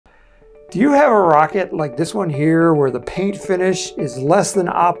Do you have a rocket like this one here where the paint finish is less than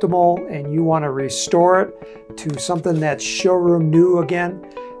optimal and you want to restore it to something that's showroom new again?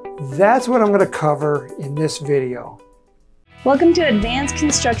 That's what I'm going to cover in this video. Welcome to Advanced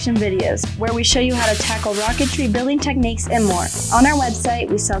Construction Videos, where we show you how to tackle rocketry building techniques and more. On our website,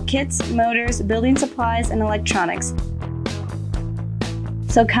 we sell kits, motors, building supplies, and electronics.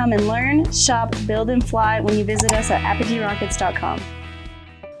 So come and learn, shop, build, and fly when you visit us at apogeerockets.com.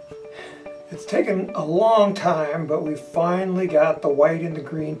 It's taken a long time, but we finally got the white and the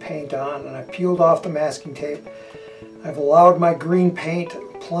green paint on, and I peeled off the masking tape. I've allowed my green paint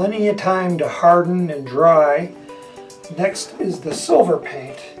plenty of time to harden and dry. Next is the silver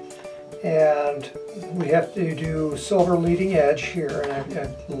paint, and we have to do silver leading edge here, and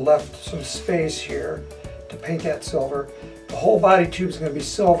I've left some space here to paint that silver. The whole body tube is going to be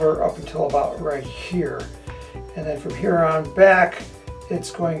silver up until about right here, and then from here on back it's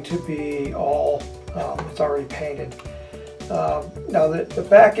going to be all, it's already painted. Now the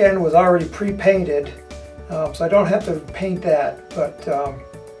back end was already pre-painted, so I don't have to paint that, but so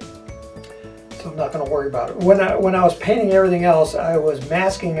I'm not going to worry about it. When I was painting everything else, I was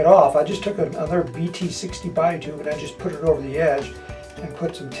masking it off. I just took another BT60 body tube and I just put it over the edge and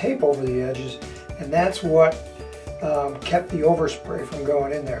put some tape over the edges, and that's what kept the overspray from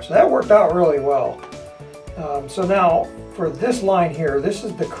going in there. So that worked out really well. So now for this line here, this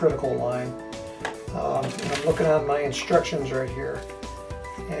is the critical line. I'm looking on my instructions right here,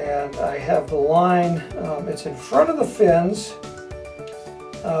 and I have the line, it's in front of the fins,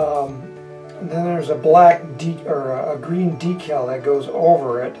 and then there's a black or a green decal that goes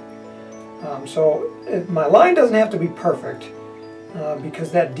over it. My line doesn't have to be perfect,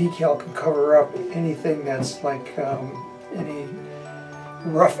 because that decal can cover up anything that's like any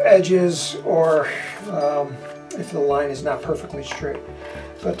rough edges, or if the line is not perfectly straight.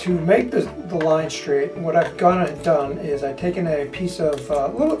 But to make the line straight, what I've gone and done is I've taken a piece of,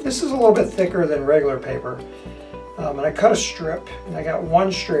 this is a little bit thicker than regular paper, and I cut a strip, and I got one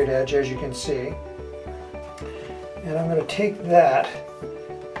straight edge, as you can see. And I'm going to take that,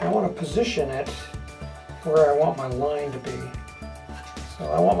 and I want to position it where I want my line to be. So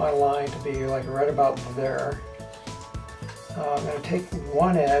I want my line to be like right about there. I'm going to take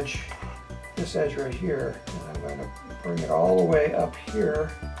one edge, this edge right here, and I'm going to bring it all the way up here.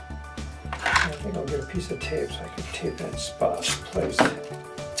 And I think I'll get a piece of tape so I can tape that spot in place so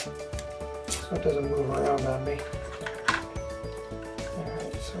it doesn't move around on me.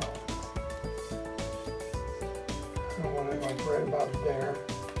 Alright, so I want it like right about there.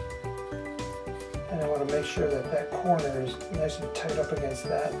 And I want to make sure that that corner is nice and tight up against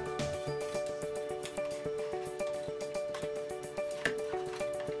that.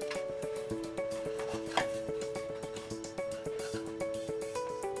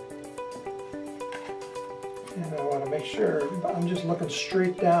 And I want to make sure, I'm just looking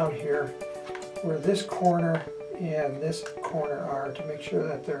straight down here where this corner and this corner are, to make sure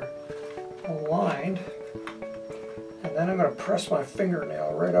that they're aligned. And then I'm going to press my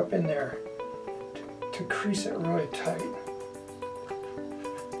fingernail right up in there to crease it really tight.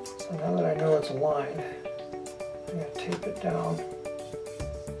 So now that I know it's aligned, I'm going to tape it down.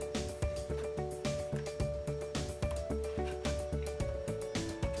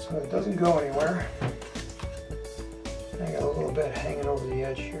 So it doesn't go anywhere. I got a little bit hanging over the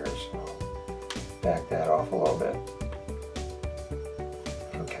edge here, so I'll back that off a little bit.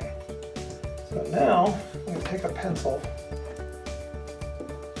 Okay, so now I'm going to take a pencil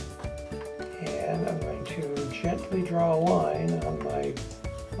and I'm going to gently draw a line on my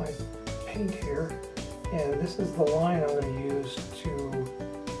paint here, and this is the line I'm going to use to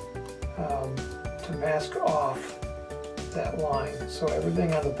mask off that line. So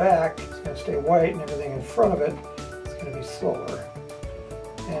everything on the back is going to stay white, and everything in front of it is going to be silver.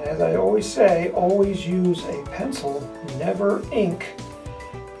 And as I always say, always use a pencil, never ink,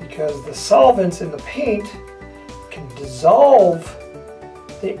 because the solvents in the paint can dissolve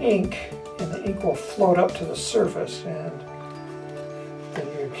the ink, and the ink will float up to the surface, and then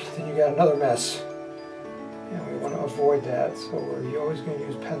you got another mess. And we want to avoid that, so we're always going to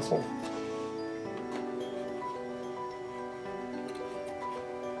use pencil.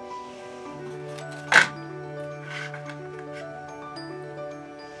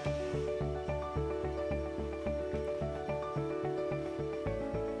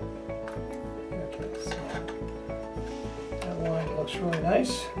 Looks really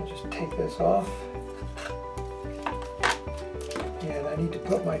nice. I'll just take this off, and I need to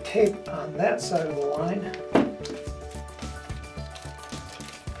put my tape on that side of the line.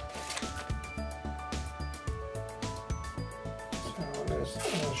 So I'm going to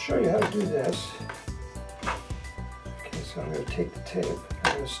show you how to do this. Okay, so I'm going to take the tape.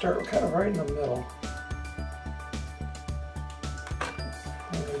 I'm going to start kind of right in the middle.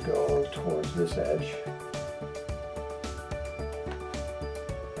 I'm going to go towards this edge.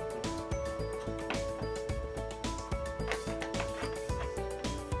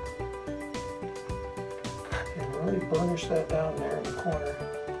 And really burnish that down there in the corner.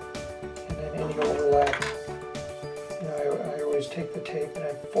 And then any overlap, you know, I always take the tape and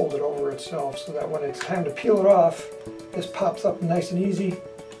I fold it over itself so that when it's time to peel it off, this pops up nice and easy,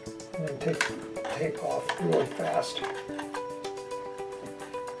 and then take the tape off really fast.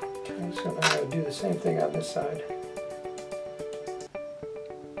 Okay, so then I'm going to do the same thing on this side.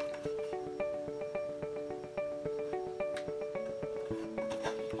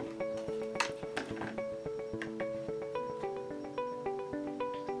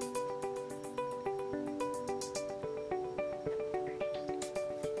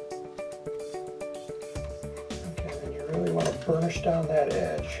 Really want to burnish down that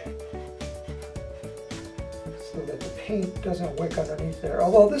edge so that the paint doesn't wick underneath there.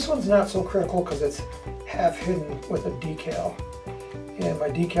 Although this one's not so critical because it's half hidden with a decal, and my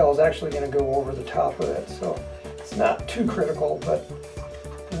decal is actually going to go over the top of it, so it's not too critical, but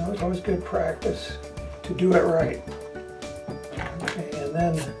you know, it's always good practice to do it right. Okay, and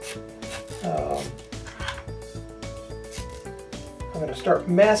then I'm going to start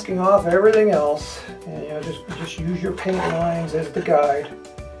masking off everything else. And you know, just use your paint lines as the guide.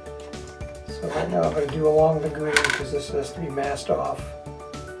 So right now I'm going to do along the green because this has to be masked off.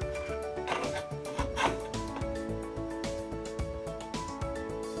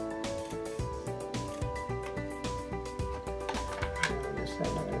 And this end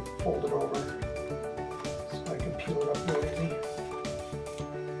I'm going to fold it over so I can peel it up real easy.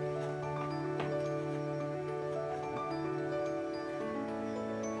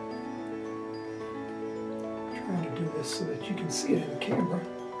 Trying to do this so that you can see it in the camera.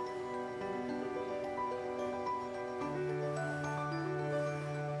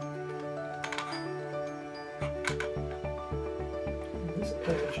 And this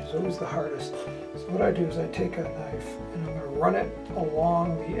edge is always the hardest. So what I do is I take a knife and I'm going to run it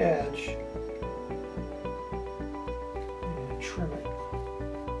along the edge and trim it.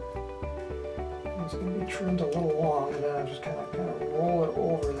 And it's going to be trimmed a little long, and then I just kind of roll it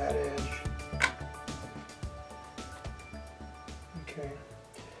over that edge. Okay.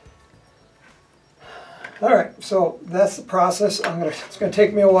 All right, so that's the process. It's going to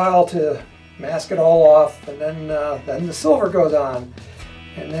take me a while to mask it all off, and then the silver goes on,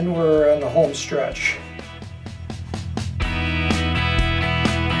 and then we're in the home stretch.